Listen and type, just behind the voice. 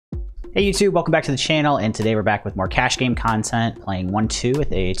Hey YouTube, welcome back to the channel, and today we're back with more cash game content, playing 1-2 with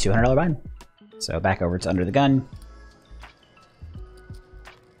a $200 bind. So back over to Under the Gun.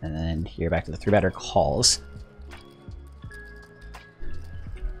 And then here back to the 3-better calls.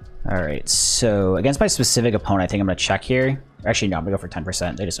 Alright, so against my specific opponent, I think I'm going to check here. Actually, no, I'm going to go for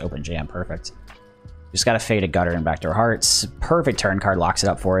 10%. They just open jam. Perfect. Just got to fade a gutter and backdoor hearts. Perfect turn card, locks it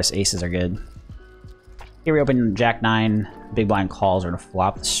up for us. Aces are good. Here we open Jack 9. Big blind calls. We're going to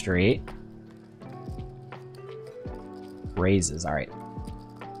flop the straight. Raises. Alright.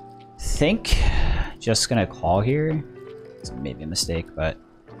 Think just going to call here. It's maybe a mistake, but...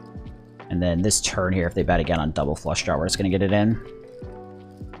 And then this turn here, if they bet again on double flush draw, we're just going to get it in.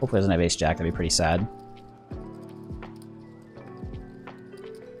 Hopefully it doesn't have ace jack. That'd be pretty sad.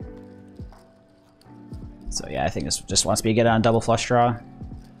 So yeah, I think this just wants me to get it on double flush draw.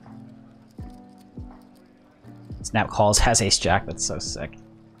 Snap calls, has ace jack. That's so sick.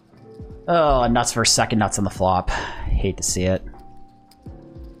 Oh, nuts for a second, nuts on the flop. Hate to see it.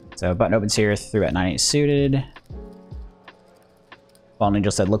 So button opens here, through at 9-8 suited. Ball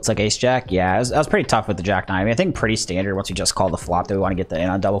Angel said, looks like ace jack. Yeah, that was pretty tough with the jack 9. I mean, I think pretty standard once you just call the flop that we want to get the in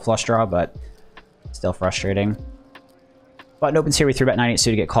on double flush draw, but still frustrating. Button opens here, we 3-bet 9-8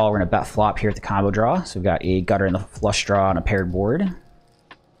 suited, get call. We're going to bet flop here at the combo draw. So we've got a gutter in the flush draw on a paired board.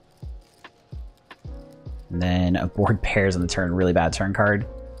 And then a board pairs on the turn, really bad turn card.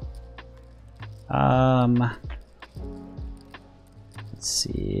 Let's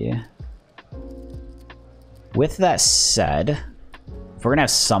see. With that said, if we're gonna have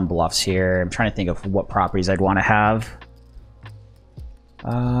some bluffs here, I'm trying to think of what properties I'd want to have.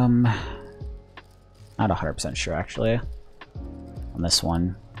 Not 100% sure actually on this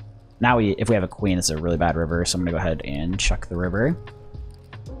one. Now if we have a queen, it's a really bad river, so I'm gonna go ahead and check the river.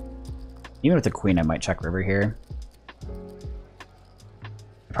 Even with the queen, I might check river here.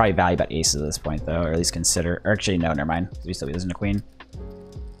 Probably value bet aces at this point, though, or at least consider. Or actually, no, never mind. We still be losing to queen.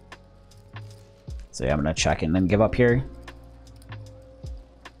 So yeah, I'm gonna check and then give up here.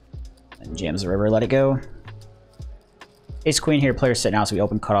 And jams the river, let it go. Ace queen here, player sit now, so we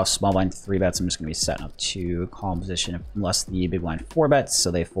open cutoff, small blind 3 bets. I'm just gonna be setting up to call in position unless the big blind 4 bets,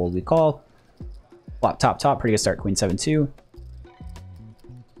 so they fold, we call. Flop top top, pretty good start, queen 7-2.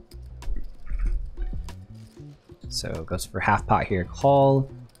 So it goes for half pot here,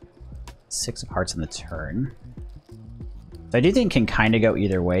 call. 6 of hearts on the turn. So I do think can kind of go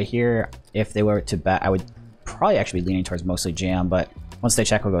either way here. If they were to bet, I would probably actually be leaning towards mostly jam, but once they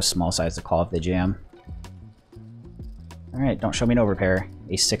check, we'll go small size to call if they jam. Alright, don't show me an overpair.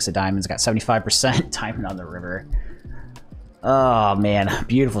 Ace 6 of diamonds, got 75% diamond on the river. Oh man,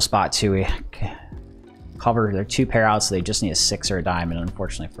 beautiful spot too. We cover their 2 pair out, so they just need a 6 or a diamond.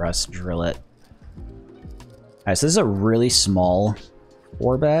 Unfortunately for us, drill it. Alright, so this is a really small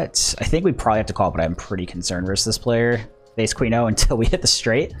 4-bet. I think we probably have to call, but I'm pretty concerned versus this player. Ace Queen O until we hit the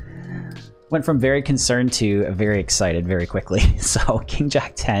straight. Went from very concerned to very excited very quickly. So King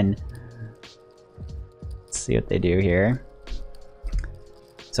Jack 10. Let's see what they do here.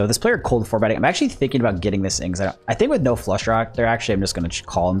 So this player cold 4-betting. I'm actually thinking about getting this in because I think with no flush draw, I'm just going to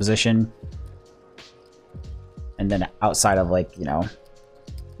call in position. And then outside of like, you know,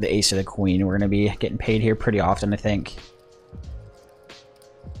 the ace or the queen, we're going to be getting paid here pretty often, I think.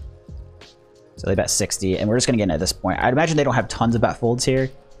 So they bet 60, and we're just going to get in at this point. I'd imagine they don't have tons of bet folds here,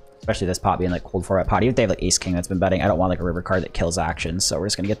 especially this pot being like cold 4-bet pot. Even if they have like ace king that's been betting, I don't want like a river card that kills action, so we're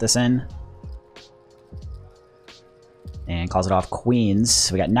just going to get this in. And calls it off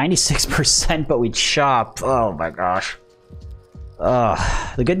queens. We got 96%, but we chop. Oh my gosh.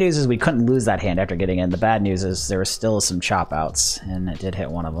 The good news is we couldn't lose that hand after getting in. The bad news is there were still some chop outs, and it did hit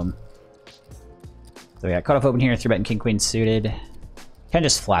one of them. So we got cutoff open here, 3-bet and king queen suited. Can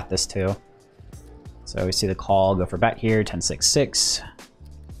just flat this too. So we see the call, go for bet here, 10-6-6.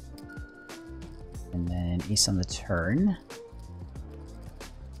 And then ace on the turn.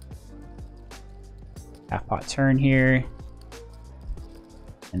 Half pot turn here.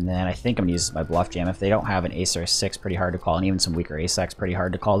 And then I think I'm gonna use my bluff jam. If they don't have an ace or a 6, pretty hard to call, and even some weaker ace X, pretty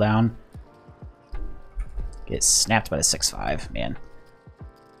hard to call down. Get snapped by the 6-5, man.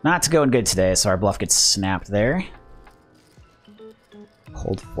 Not going good today, so our bluff gets snapped there.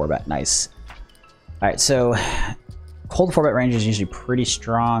 Cold 4-bet, nice. Alright, so cold 4-bet range is usually pretty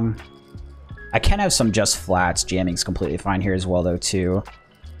strong. I can have some just flats. Jamming's completely fine here as well, though, too.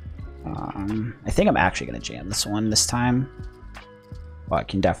 I think I'm actually gonna jam this one this time. Well, I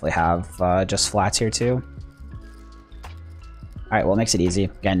can definitely have just flats here too. Alright, well, it makes it easy.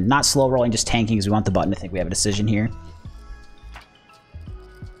 Again, not slow rolling, just tanking because we want the button to think we have a decision here.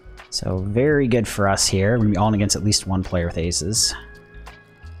 So very good for us here. We're going to be all in against at least one player with aces.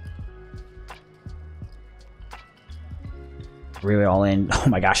 Really all in. Oh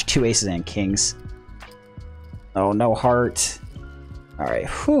my gosh, 2 aces and kings. Oh, no heart. Alright,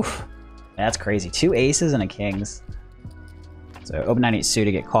 whew. That's crazy. 2 aces and a kings. So open 9-8 suit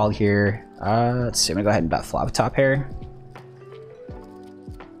to get called here. Let's see, I'm gonna go ahead and bet flop top pair.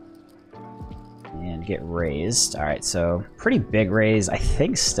 And get raised. Alright, so pretty big raise. I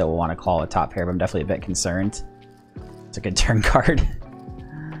think still want to call a top pair, but I'm definitely a bit concerned. It's a good turn card.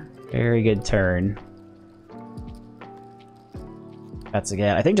 Very good turn. Bets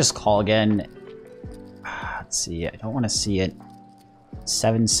again. I think just call again. Let's see. I don't want to see it.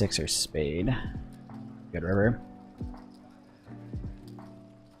 7-6 or spade. Good river.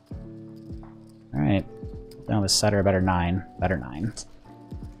 Alright. Down with setter, better 9. Better 9.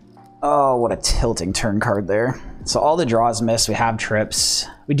 Oh, what a tilting turn card there. So all the draws miss. We have trips.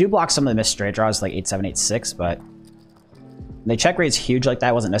 We do block some of the missed straight draws like 8-7, 8-6, but when they check raise huge like that,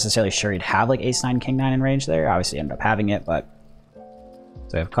 I wasn't necessarily sure he'd have like ace-9, king-9 in range there. Obviously ended up having it, but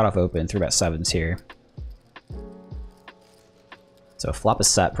so we have cutoff open, 3-bet 7s here. So flop is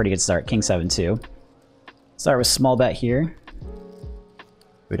set, pretty good start. King 7-2. Start with small bet here.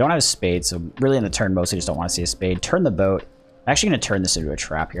 We don't have a spade, so really in the turn mostly just don't want to see a spade. Turn the boat. I'm actually going to turn this into a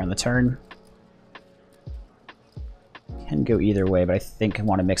trap here on the turn. Can go either way, but I think I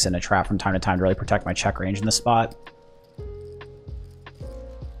want to mix in a trap from time to time to really protect my check range in this spot.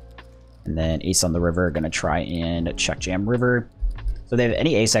 And then ace on the river, going to try and check jam river. So they have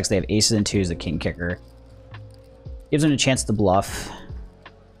any ace-x, they have aces and 2s, the king kicker. Gives them a chance to bluff.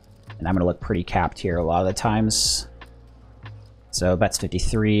 And I'm going to look pretty capped here a lot of the times. So bets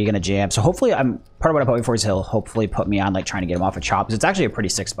 53, going to jam. So hopefully, part of what I'm hoping for is he'll hopefully put me on like trying to get him off a chop. Because it's actually a pretty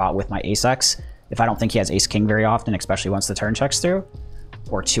sick spot with my ace-x. If I don't think he has ace-king very often, especially once the turn checks through.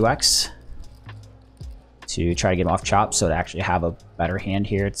 Or 2x. To try to get him off chop, so to actually have a better hand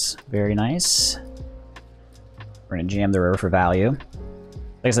here, it's very nice. We're going to jam the river for value.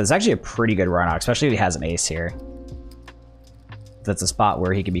 Like I said, it's actually a pretty good run out, especially if he has an ace here. That's a spot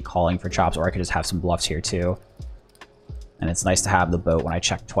where he could be calling for chops, or I could just have some bluffs here too. And it's nice to have the boat when I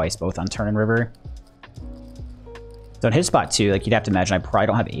check twice, both on turn and river. So in his spot too, like you'd have to imagine I probably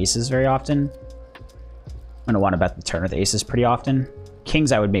don't have aces very often. I'm going to want to bet the turn with aces pretty often.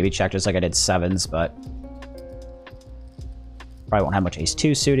 Kings I would maybe check just like I did 7s, but probably won't have much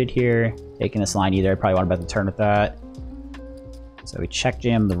ace-2 suited here. Taking this line either, probably want to bet the turn with that. So we check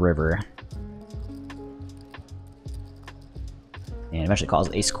jam the river. And eventually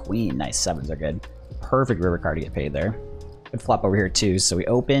calls ace-queen. Nice, 7s are good. Perfect river card to get paid there. Good flop over here too. So we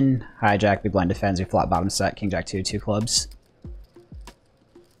open, hijack, big blind defends, we flop bottom set, king jack 2, 2 clubs.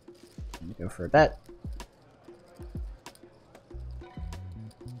 And go for a bet.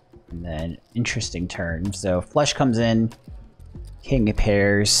 And then interesting turn. So flush comes in, king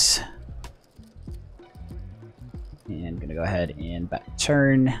pairs. And I'm gonna go ahead and bet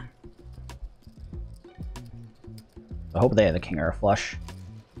turn. I hope they have the king or a flush.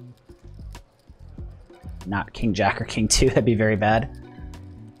 Not king jack or king 2, that'd be very bad.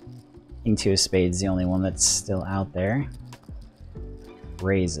 King 2 of spades, the only one that's still out there.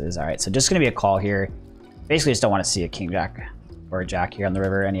 Raises. Alright, so just gonna be a call here. Basically just don't want to see a king jack or a jack here on the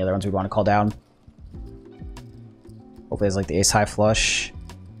river. Any other ones we'd want to call down. Hopefully it's like the ace high flush.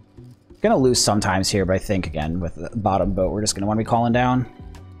 Gonna lose sometimes here, but I think again with the bottom boat we're just gonna want to be calling down.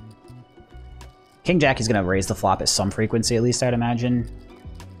 King jack is gonna raise the flop at some frequency at least, I'd imagine.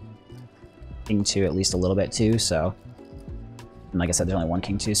 King 2 at least a little bit too, so. And like I said, there's only one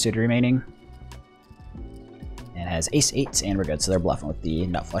king 2 suited remaining. And it has ace 8, and we're good, so they're bluffing with the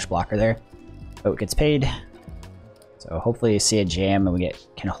nut flush blocker there. Boat gets paid. So hopefully you see a jam and we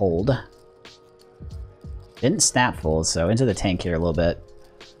can hold. Didn't snap fold, so into the tank here a little bit.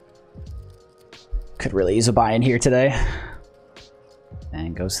 Could really use a buy-in here today.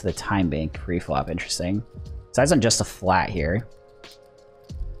 And goes to the time bank pre-flop, interesting. Sides on just a flat here.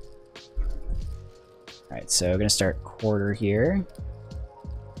 Alright, so we're gonna start quarter here.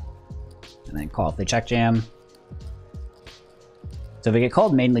 And then call if they check jam. So if we get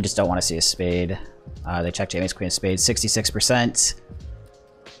called, mainly just don't want to see a spade. They check jam ace queen of spades, 66%.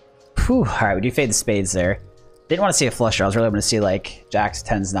 Whew, alright, we do fade the spades there. Didn't want to see a flush draw. I was really hoping to see like jacks,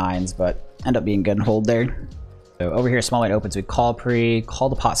 10s, 9s, but end up being good and hold there. So over here, small line opens, we call call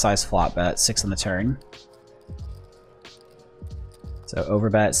the pot size flop bet, 6 on the turn. So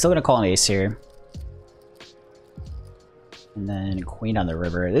overbet, still gonna call an ace here. And then queen on the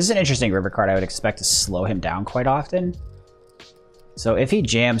river. This is an interesting river card. I would expect to slow him down quite often. So if he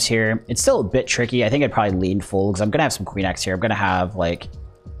jams here, it's still a bit tricky. I think I'd probably lean full because I'm gonna have some queen X here. I'm gonna have like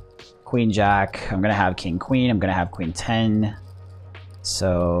queen jack. I'm gonna have king queen. I'm gonna have queen 10.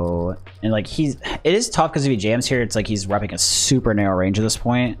 So, and like it is tough because if he jams here, it's like he's repping a super narrow range at this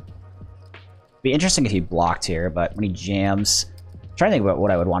point. Be interesting if he blocked here, but when he jams, I'm trying to think about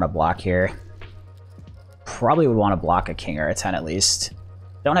what I would want to block here. Probably would want to block a king or a 10 at least.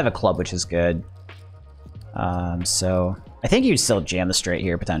 Don't have a club, which is good. So I think you'd still jam the straight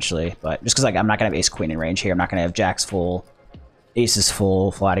here potentially, but just because like I'm not gonna have ace queen in range here, I'm not gonna have jacks full, aces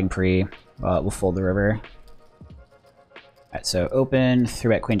full, flatting pre. We'll fold the river. Alright, so open,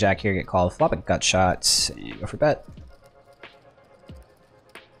 3-bet queen jack here, get called, flop a gut shot, and go for bet.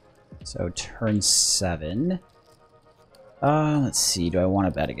 So turn 7. Let's see, do I want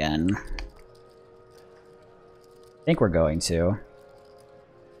to bet again? I think we're going to.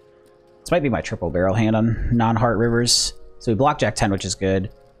 This might be my triple barrel hand on non-heart rivers. So we block jack 10, which is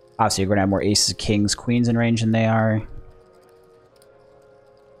good. Obviously, you're going to have more aces, kings, queens in range than they are.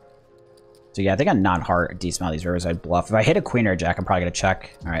 So yeah, I think on non-heart, a decent amount of these rivers I'd bluff. If I hit a queen or a jack, I'm probably going to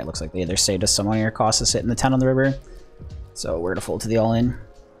check. All right, looks like they either saved us some money or cost us hitting the 10 on the river. So we're going to fold to the all-in.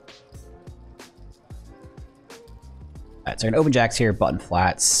 All right, so we're going to open jacks here, button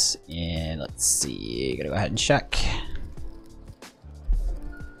flats, and let's see, going to go ahead and check.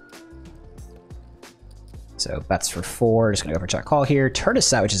 So bets for 4, just going to go for check call here. Turn is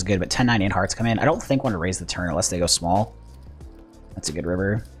set, which is good, but 10-9 and hearts come in. I don't think want to raise the turn unless they go small. That's a good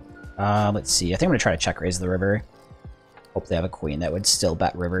river. Let's see, I think I'm going to try to check raise the river. Hope they have a queen that would still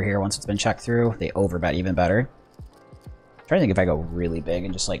bet river here once it's been checked through. They overbet even better. I'm trying to think if I go really big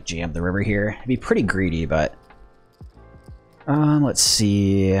and just like jam the river here. It'd be pretty greedy, but... let's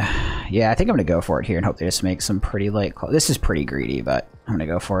see. Yeah, I think I'm going to go for it here and hope they just make some pretty light call. This is pretty greedy, but I'm going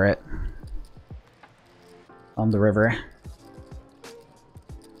to go for it. On the river.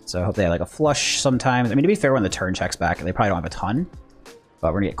 So I hope they have like a flush sometimes. I mean, to be fair, when the turn checks back, they probably don't have a ton.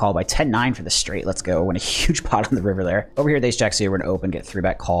 But we're going to get called by 10-9 for the straight. Let's go. Win a huge pot on the river there. Over here, the ace jacks here. We're going to open, get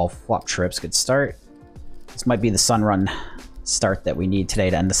 3-bet call, flop trips. Good start. This might be the sun run start that we need today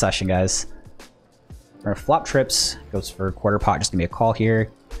to end the session, guys. Our flop trips goes for quarter pot. Just going to be a call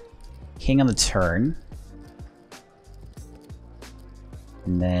here. King on the turn.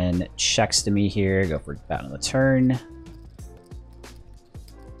 And then checks to me here. Go for bet on the turn.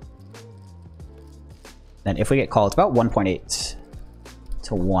 Then if we get called, it's about 1.8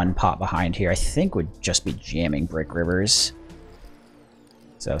 to 1 pot behind here. I think would just be jamming brick rivers.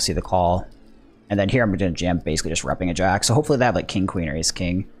 So see the call. And then here I'm going to jam basically just repping a jack. So hopefully they have like king, queen, or ace,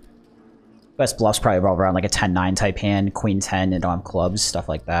 king. Best bluffs probably revolve around like a 10-9 type hand, queen 10, and don't have clubs, stuff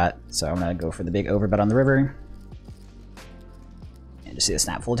like that. So I'm going to go for the big overbet on the river. And just see the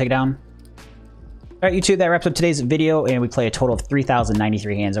snap full takedown. All right, YouTube, that wraps up today's video, and we played a total of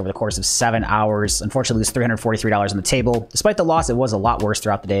 3,093 hands over the course of 7 hours. Unfortunately, lose $343 on the table. Despite the loss, it was a lot worse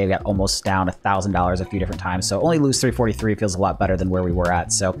throughout the day. We got almost down $1,000 a few different times, so only lose 343 feels a lot better than where we were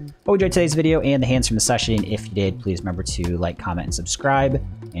at. So, hope you enjoyed today's video and the hands from the session. If you did, please remember to like, comment, and subscribe.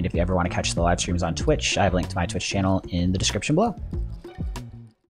 And if you ever want to catch the live streams on Twitch, I have a link to my Twitch channel in the description below.